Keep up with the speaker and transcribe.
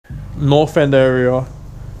North End area,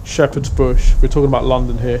 Shepherd's Bush. We're talking about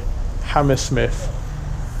London here. Hammersmith.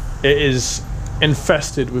 It is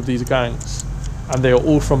infested with these gangs, and they are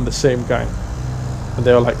all from the same gang, and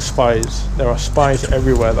they are like spies. There are spies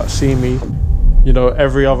everywhere that see me. You know,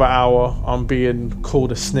 every other hour I'm being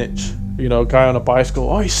called a snitch. You know, a guy on a bicycle,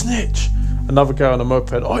 oh, you snitch. Another guy on a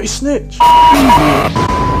moped, oh, you snitch.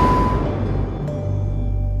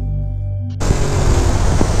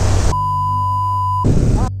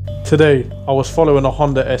 Today, I was following a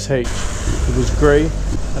Honda SH. It was grey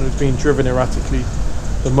and it was being driven erratically.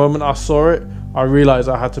 The moment I saw it, I realised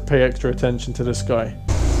I had to pay extra attention to this guy.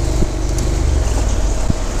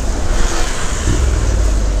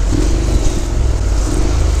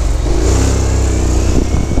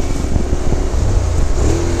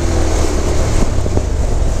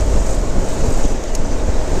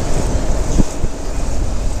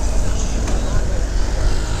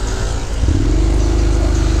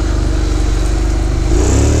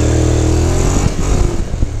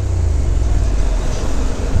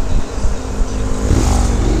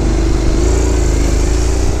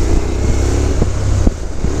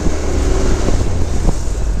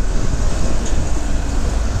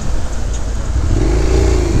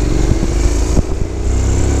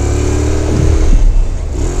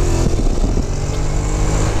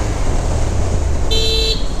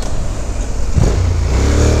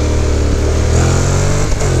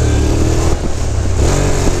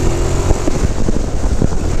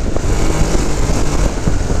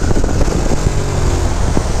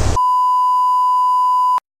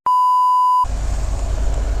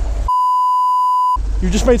 You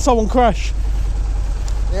just made someone crash.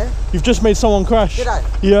 Yeah? You've just made someone crash. Did I?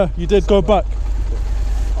 Yeah, you did. Go back.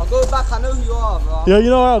 I'll go back. I know who you are, bro. Yeah, you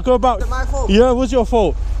know what? Go back. Is it my fault? Yeah, it was your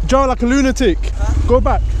fault. You're driving like a lunatic. Huh? Go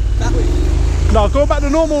back. That way. No, go back the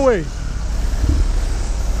normal way.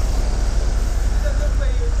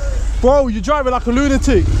 Bro, you're driving like a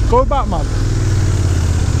lunatic. Go back, man.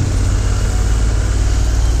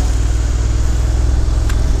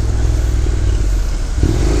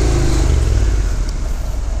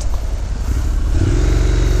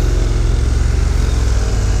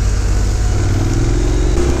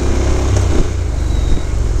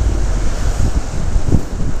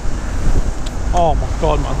 Oh my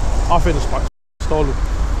god, man. I think this bike's stolen.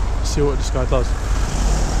 Let's see what this guy does.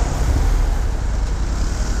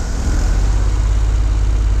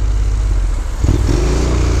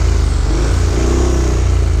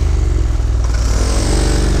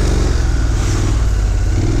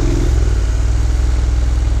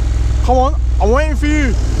 Come on, I'm waiting for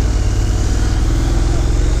you.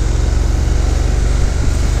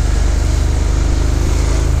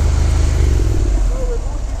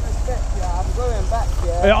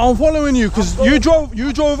 Yeah, I'm following you because you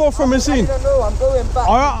drove off from the scene. I don't know, I'm going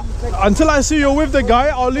back. Until I see you with the guy,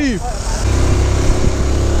 I'll leave.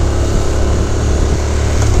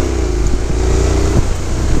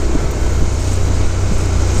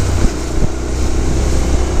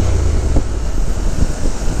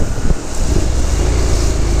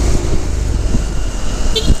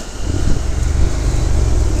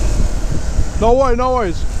 No worries, no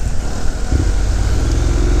worries.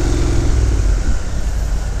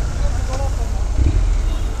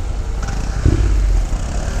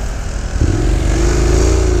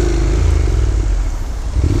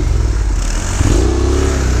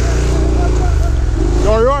 You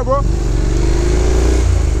alright, bro?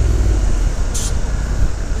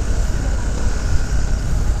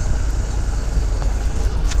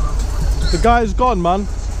 The guy is gone, man.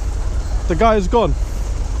 The guy is gone.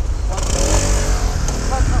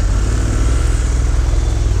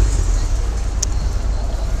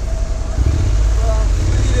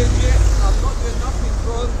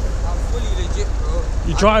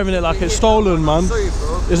 You're driving it like it's stolen, man. I'm sorry,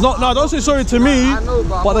 bro. It's not. No, don't say sorry to me. I know,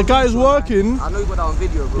 but the guy's working. I know you got that on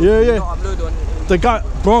video, bro. Yeah, yeah. Upload on it. The guy,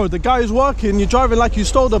 bro. The guy is working. You're driving like you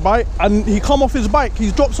stole the bike, and he come off his bike.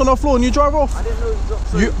 He drops on the floor, and you drive off. I didn't know he dropped.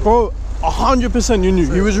 Sorry, Bro, 100% you knew.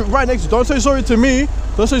 Sorry. He was right next to you. Don't say sorry to me.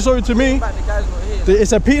 Don't say sorry to me. The guy's not here.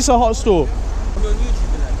 It's a Pizza Hut store. I'm on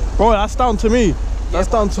YouTube, like. Bro, that's down to me. That's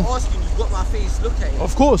down to. I'm asking you. You got my face. Look at it.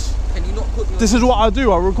 Of course. Can you not put me on? This is what I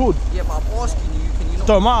do. I record. Yeah, but I'm asking you. Can you not?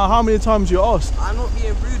 Don't matter how many times you ask. I'm not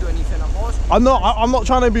being rude or anything. I'm asking you. I'm not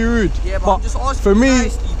trying to be rude. Yeah, but I'm just asking for you me,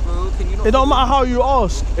 nicely, bro. Can you not? It don't matter how you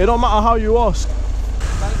ask. It don't matter how you ask.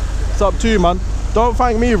 It's up to you, man. Don't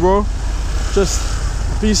thank me, bro.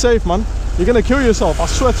 Just be safe, man. You're gonna kill yourself. I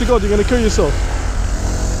swear to God, you're gonna kill yourself.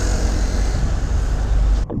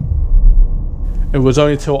 It was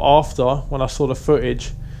only till after, when I saw the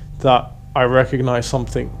footage, that I recognized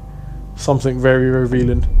something very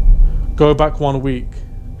revealing. Go back 1 week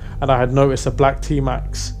and I had noticed a black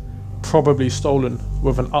T-Max, probably stolen,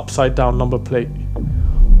 with an upside down number plate.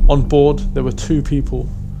 On board there were 2 people,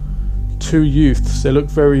 2 youths, they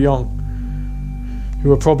looked very young, who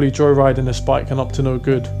were probably joyriding this bike and up to no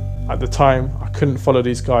good. At the time I couldn't follow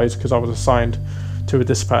these guys because I was assigned to a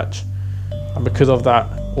dispatch, and because of that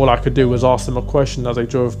all I could do was ask them a question as they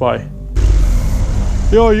drove by.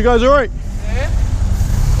 Yo, you guys alright? Yeah.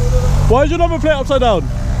 Why is your number plate upside down?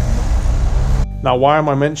 Now, why am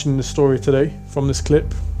I mentioning this story today from this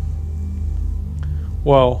clip?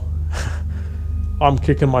 Well, I'm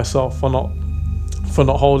kicking myself for not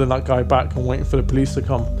holding that guy back and waiting for the police to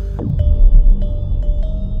come.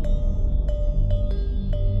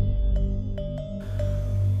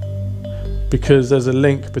 Because there's a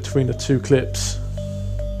link between the 2 clips.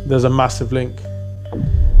 There's a massive link.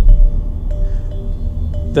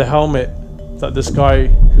 The helmet that this guy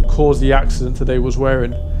who caused the accident today was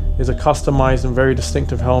wearing is a customized and very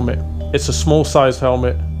distinctive helmet. It's a small size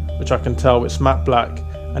helmet, which I can tell, it's matte black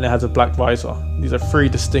and it has a black visor. These are 3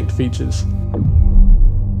 distinct features.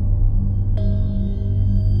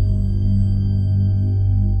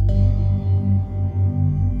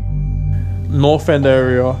 North End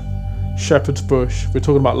area, Shepherd's Bush, we're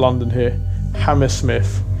talking about London here,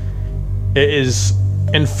 Hammersmith. It is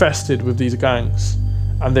infested with these gangs,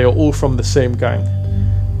 and they are all from the same gang,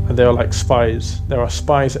 and they are like spies. There are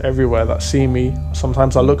spies everywhere that see me.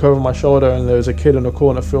 Sometimes I look over my shoulder and there's a kid in the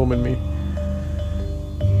corner filming me.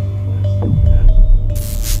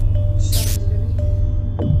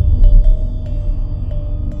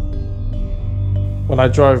 When I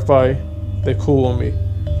drive by, they call on me.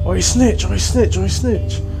 Oh, you snitch, oh, you snitch, oh, you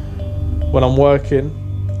snitch. When I'm working,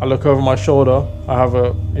 I look over my shoulder. I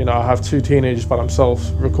have 2 teenagers by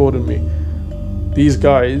themselves recording me. These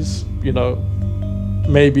guys,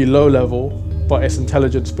 may be low level, but it's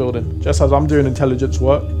intelligence building. Just as I'm doing intelligence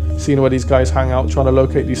work, seeing where these guys hang out, trying to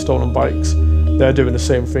locate these stolen bikes, they're doing the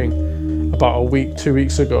same thing. About a week, 2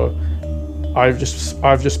 weeks ago, I've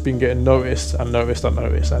just been getting noticed, and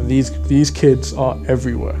these kids are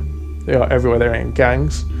everywhere. They are everywhere. They're in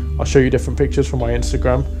gangs. I'll show you different pictures from my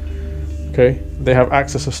Instagram. Okay, they have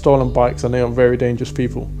access to stolen bikes and they are very dangerous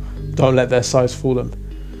people. Don't let their size fool them.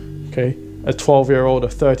 Okay, a 12-year-old, a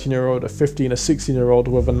 13-year-old, a 15, a 16-year-old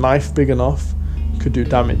with a knife big enough could do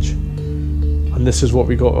damage. And this is what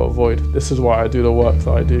we got to avoid. This is why I do the work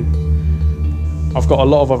that I do. I've got a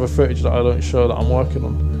lot of other footage that I don't show that I'm working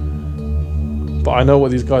on. But I know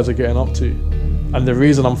what these guys are getting up to. And the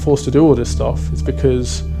reason I'm forced to do all this stuff is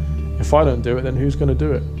because if I don't do it, then who's going to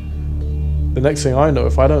do it? The next thing I know,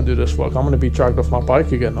 if I don't do this work, I'm going to be dragged off my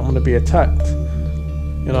bike again. I'm going to be attacked.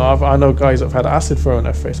 I know guys that have had acid thrown in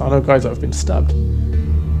their face. I know guys that have been stabbed.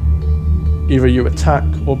 Either you attack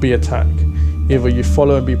or be attacked. Either you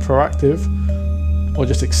follow and be proactive, or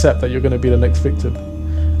just accept that you're going to be the next victim.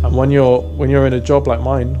 And when you're in a job like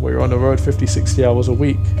mine, where you're on the road 50, 60 hours a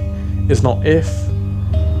week, it's not if,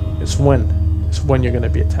 it's when. It's when you're going to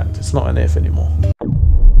be attacked. It's not an if anymore.